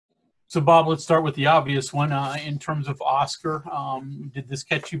So, Bob, let's start with the obvious one. In terms of Oscar, did this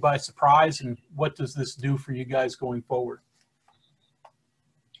catch you by surprise, and what does this do for you guys going forward?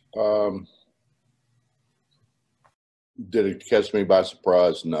 Did it catch me by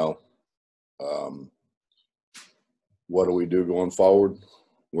surprise? No. What do we do going forward?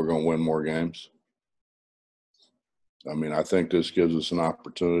 We're going to win more games. I mean, I think this gives us an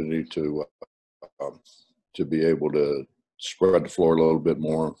opportunity to be able to spread the floor a little bit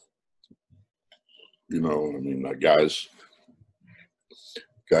more. You know, I mean, guys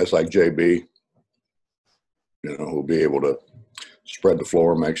like JB, you know, who'll be able to spread the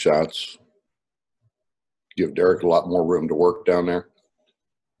floor, make shots, give Derek a lot more room to work down there.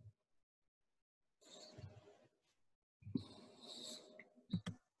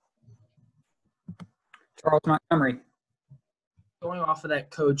 Charles Montgomery. Going off of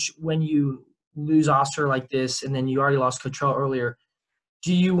that, Coach, when you lose Oscar like this, and then you already lost Cottrell earlier,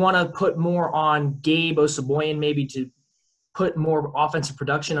 do you want to put more on Gabe Osaboyan maybe to put more offensive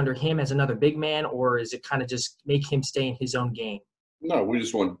production under him as another big man, or is it kind of just make him stay in his own game? No, we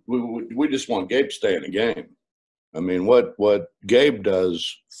just want Gabe to stay in the game. I mean, what Gabe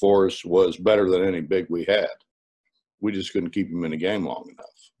does for us was better than any big we had. We just couldn't keep him in the game long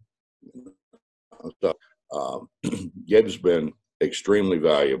enough. So Gabe's been extremely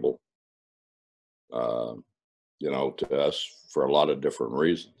valuable, you know, to us for a lot of different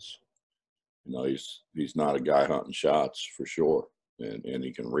reasons. You know, he's not a guy hunting shots for sure, and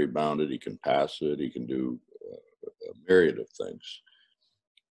he can rebound it, he can pass it, he can do a myriad of things.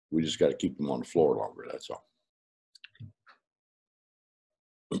 We just got to keep him on the floor longer. That's all.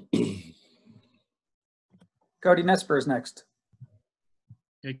 Cody Nesper is next.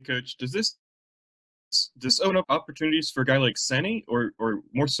 Hey, Coach, does this open up opportunities for a guy like Senny, or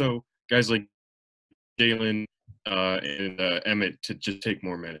more so guys like Jalen and Emmett to just take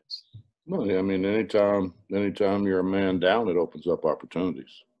more minutes? No, I mean, anytime you're a man down, it opens up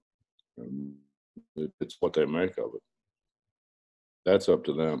opportunities. It's what they make of it. That's up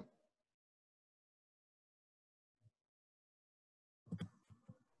to them.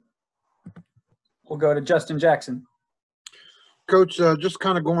 We'll go to Justin Jackson. Coach, just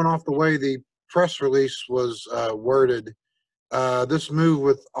kind of going off the way the press release was worded, this move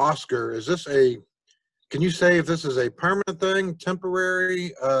with Oscar, can you say if this is a permanent thing, temporary?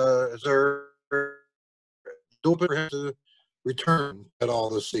 Is there do we have to return at all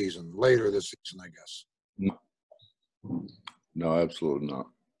this season, later this season, I guess? No, absolutely not.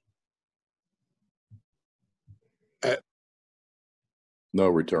 No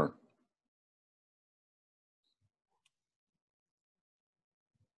return.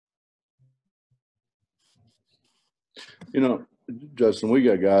 You know, Justin, we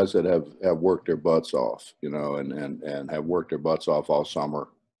got guys that have worked their butts off, you know, and have worked their butts off all summer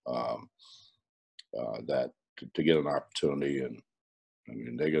that to get an opportunity. And I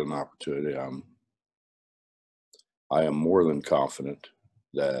mean, they get an opportunity. I am more than confident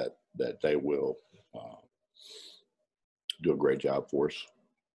that they will do a great job for us.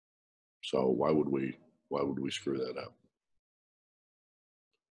 So why would we screw that up?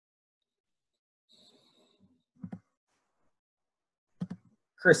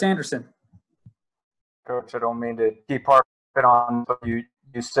 Chris Anderson. Coach, I don't mean to keep harping on, but you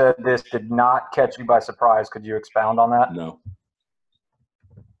said this did not catch you by surprise. Could you expound on that? No.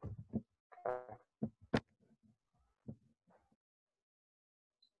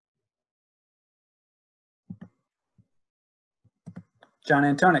 John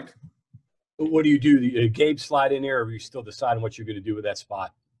Antonic. What do? Gabe slide in there, or are you still deciding what you're going to do with that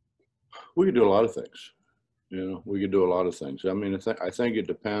spot? We could do a lot of things. You know, we could do a lot of things. I mean, I think it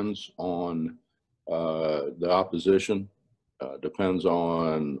depends on the opposition. Depends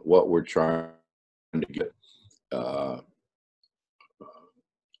on what we're trying to get.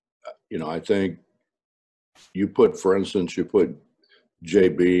 You know, I think for instance, you put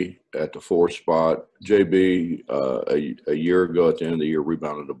JB at the 4 spot. JB a year ago at the end of the year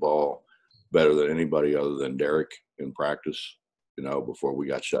rebounded the ball better than anybody other than Derek in practice, you know, before we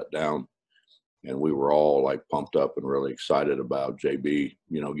got shut down. And we were all like pumped up and really excited about JB,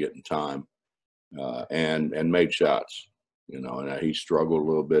 you know, getting time and made shots, you know, and he struggled a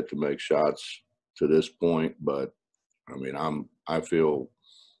little bit to make shots to this point, but I mean, I feel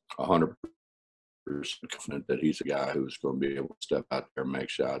 100% confident that he's a guy who's going to be able to step out there and make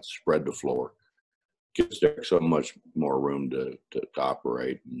shots, spread the floor, gives Derek so much more room to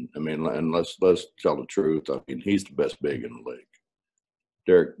operate. And, I mean, and let's tell the truth. I mean, he's the best big in the league.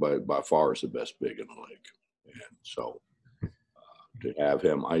 Derek by far is the best big in the league, and so to have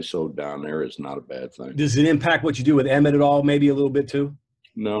him ISO'd down there is not a bad thing. Does it impact what you do with Emmett at all? Maybe a little bit too.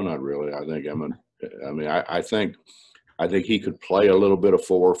 No, not really. I think I think he could play a little bit of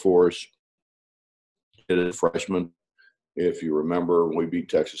 4 for us. He did as a freshman. If you remember, when we beat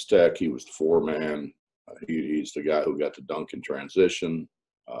Texas Tech, he was the 4-man. He's the guy who got the dunk in transition.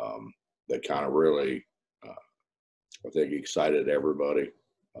 That kind of really, I think, excited everybody.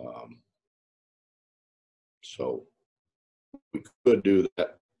 So we could do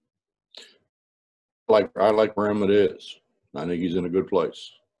that. I like where Emmett is. I think he's in a good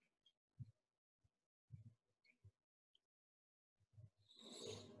place.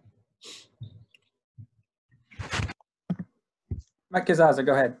 Mike Kazaza,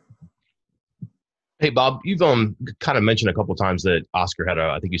 go ahead. Hey, Bob, you've kind of mentioned a couple of times that Oscar had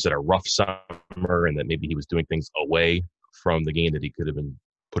I think you said a rough summer, and that maybe he was doing things away from the game that he could have been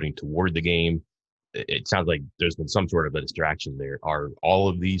putting toward the game. It sounds like there's been some sort of a distraction there. Are all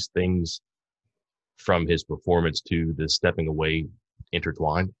of these things from his performance to the stepping away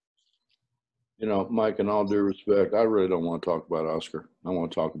intertwined? You know, Mike, in all due respect, I really don't want to talk about Oscar. I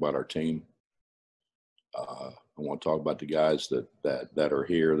want to talk about our team. I want to talk about the guys that are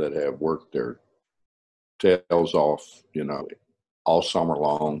here that have worked their tails off, you know, all summer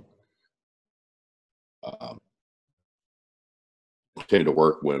long. Continue to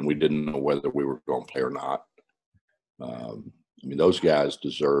work when we didn't know whether we were going to play or not. I mean, those guys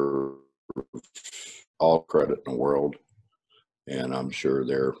deserve all credit in the world, and I'm sure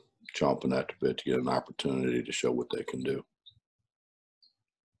they're chomping at the bit to get an opportunity to show what they can do.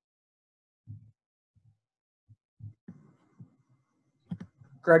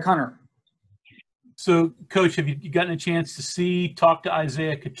 Greg Hunter. So, Coach, have you gotten a chance to talk to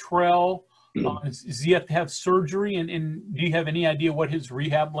Isaiah Cottrell? Does he have to have surgery? And do you have any idea what his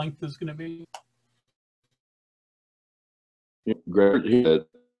rehab length is going to be? Greg, he said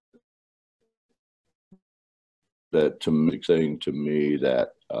that to me, saying to me that,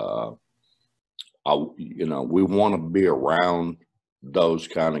 you know, we want to be around those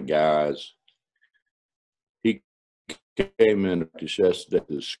kind of guys. He came in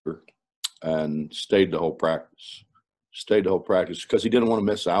yesterday and stayed the whole practice. Because he didn't want to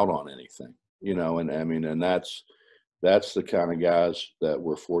miss out on anything, you know. And I mean, and that's the kind of guys that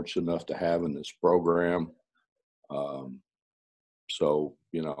we're fortunate enough to have in this program. So,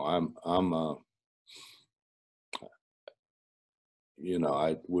 you know, you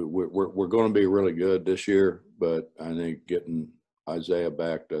know, we're going to be really good this year, but I think getting Isaiah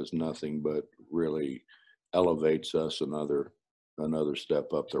back does nothing but really elevates us another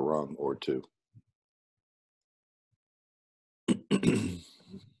step up the rung or two.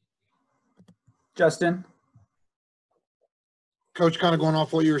 Justin. Coach, kind of going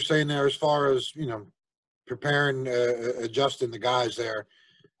off what you were saying there as far as, you know, preparing, adjusting the guys there.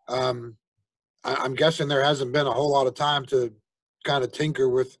 I'm guessing there hasn't been a whole lot of time to kind of tinker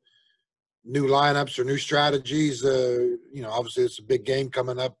with new lineups or new strategies. You know, obviously it's a big game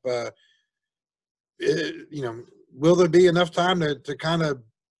coming up. You know, will there be enough time to kind of,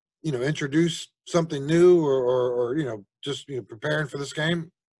 you know, introduce something new or you know, just, you know, preparing for this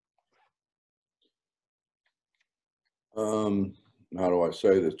game? How do I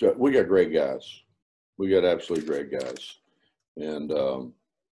say this? We got great guys. We got absolutely great guys. And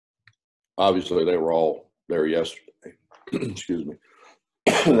obviously they were all there yesterday. Excuse me.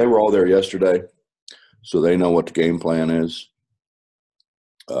 They were all there yesterday. So they know what the game plan is.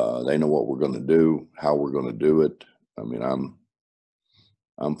 They know what we're going to do, how we're going to do it. I mean,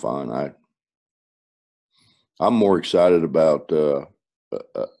 I'm fine. I'm more excited about the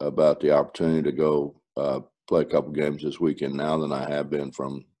opportunity to go play a couple games this weekend now than I have been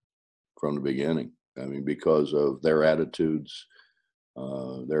from the beginning. I mean, because of their attitudes,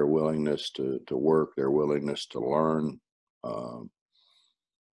 their willingness to work, their willingness to learn,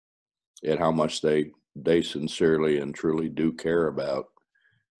 and how much they sincerely and truly do care about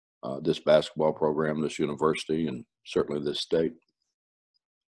this basketball program, this university, and certainly this state.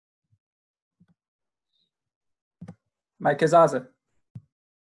 Mike Kazaza.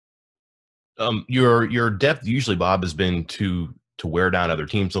 Your depth usually, Bob, has been to wear down other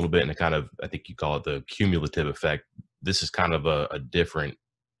teams a little bit, and to kind of, I think you call it the cumulative effect. This is kind of a different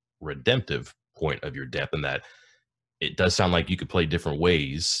redemptive point of your depth, in that it does sound like you could play different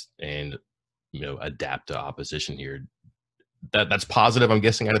ways and, you know, adapt to opposition here. That's positive, I'm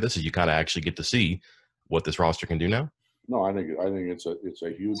guessing, out of this, is you kind of actually get to see what this roster can do now. No, I think it's a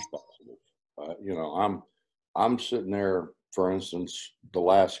huge positive. You know, I'm sitting there, for instance, the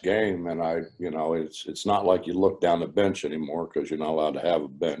last game, and you know, it's not like you look down the bench anymore because you're not allowed to have a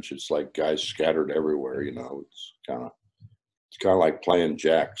bench. It's like guys scattered everywhere. You know, it's kind of like playing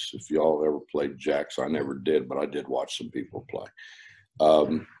jacks. If y'all ever played jacks, I never did, but I did watch some people play.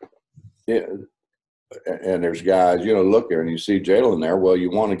 Yeah, and there's guys, you know, look there and you see Jalen there. Well, you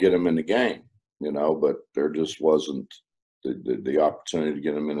want to get him in the game, you know, but there just wasn't the opportunity to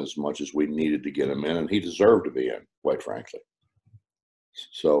get him in as much as we needed to get him in, and he deserved to be in, quite frankly.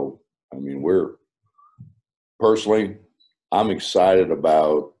 So, I mean, I'm excited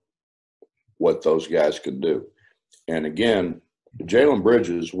about what those guys can do. And again, Jalen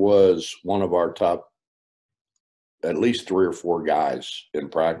Bridges was one of our top at least 3 or 4 guys in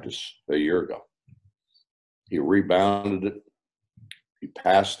practice a year ago. He rebounded it. He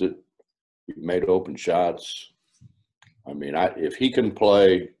passed it. He made open shots. I mean, if he can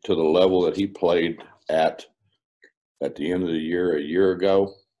play to the level that he played at the end of the year a year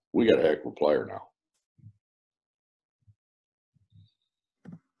ago, we got a heck of a player now.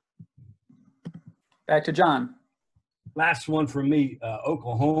 Back to John. Last one for me.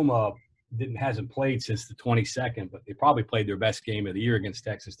 Oklahoma hasn't played since the 22nd, but they probably played their best game of the year against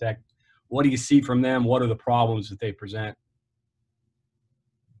Texas Tech. What do you see from them? What are the problems that they present?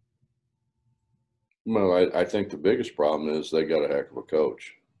 Well, I think the biggest problem is they got a heck of a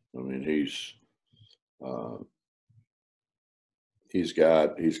coach. I mean, he's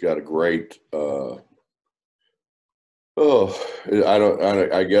got a great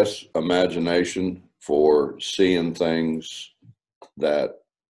I guess imagination for seeing things that,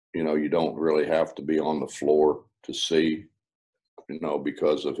 you know, you don't really have to be on the floor to see, you know,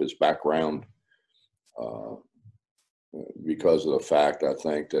 because of his background, because of the fact, I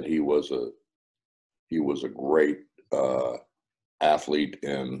think, that he was a great athlete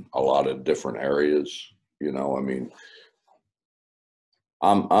in a lot of different areas. You know, I mean,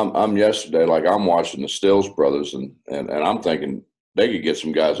 I'm yesterday, like, I'm watching the Stills brothers, and I'm thinking they could get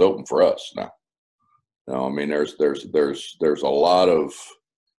some guys open for us now. You know, I mean, there's a lot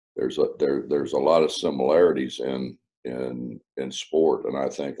of similarities in sport, and I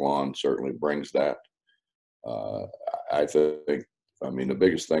think Lon certainly brings that. I think, I mean, the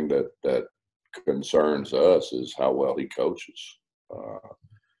biggest thing that concerns us is how well he coaches.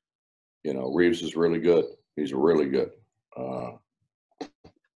 You know, Reeves is really good. He's really good.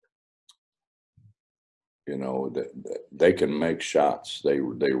 You know, they can make shots. They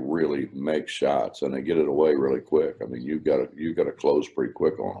really make shots, and they get it away really quick. I mean, you've got to close pretty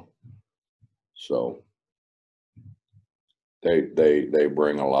quick on them. So they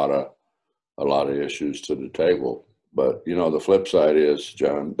bring a lot of issues to the table. But, you know, the flip side is,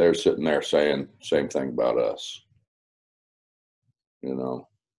 John, they're sitting there saying same thing about us. You know,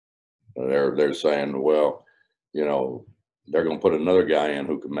 they're saying, well, you know, they're going to put another guy in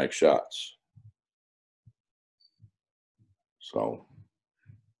who can make shots. So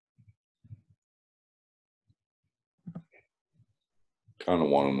kind of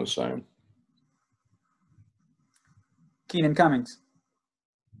one and the same. Keenan Cummings.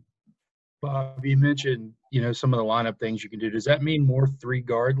 Bob, you mentioned, you know, some of the lineup things you can do. Does that mean more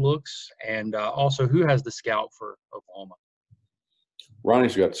 3-guard looks? And also, who has the scout for Oklahoma?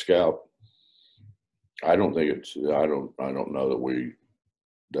 Ronnie's got the scout. I don't think it's. I don't know that we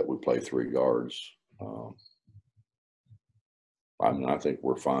play 3 guards. I mean, I think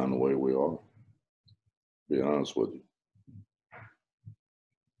we're fine the way we are. To be honest with you.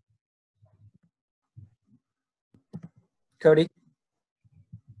 Cody.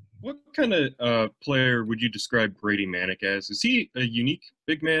 What kind of player would you describe Brady Manick as? Is he a unique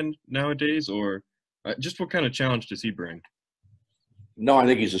big man nowadays, or just what kind of challenge does he bring? No, I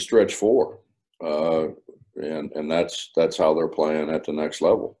think he's a stretch 4, and that's how they're playing at the next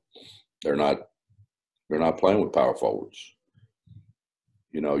level. They're not playing with power forwards.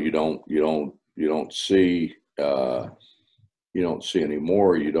 You know, you don't see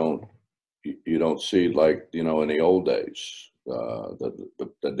anymore. You don't see, like, you know, in the old days.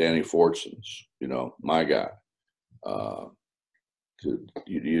 The Danny Fortsons, you know, my guy.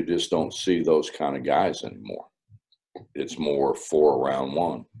 You just don't see those kind of guys anymore. It's more 4 around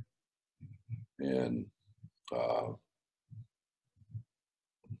 1, and I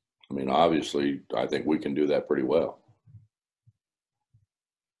mean, obviously, I think we can do that pretty well.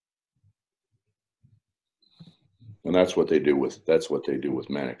 And that's what they do with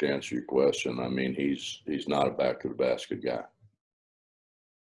Manick. To answer your question, I mean, he's not a back to the basket guy,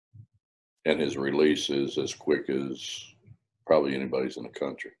 and his release is as quick as probably anybody's in the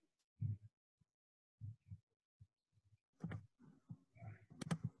country.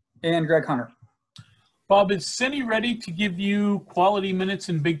 And Greg Hunter. Bob, is Senny ready to give you quality minutes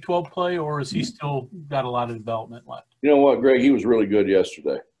in Big 12 play, or has he still got a lot of development left? You know what, Greg? He was really good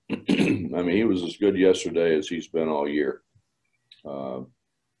yesterday. I mean, he was as good yesterday as he's been all year. The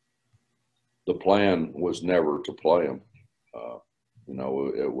plan was never to play him. You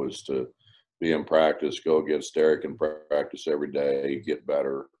know, it was to be in practice, go against Derek in practice every day, get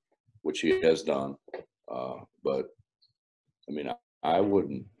better, which he has done. But I mean, I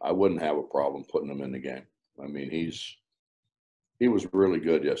wouldn't have a problem putting him in the game. I mean, he was really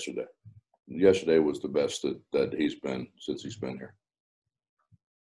good yesterday. Yesterday was the best that he's been since he's been here.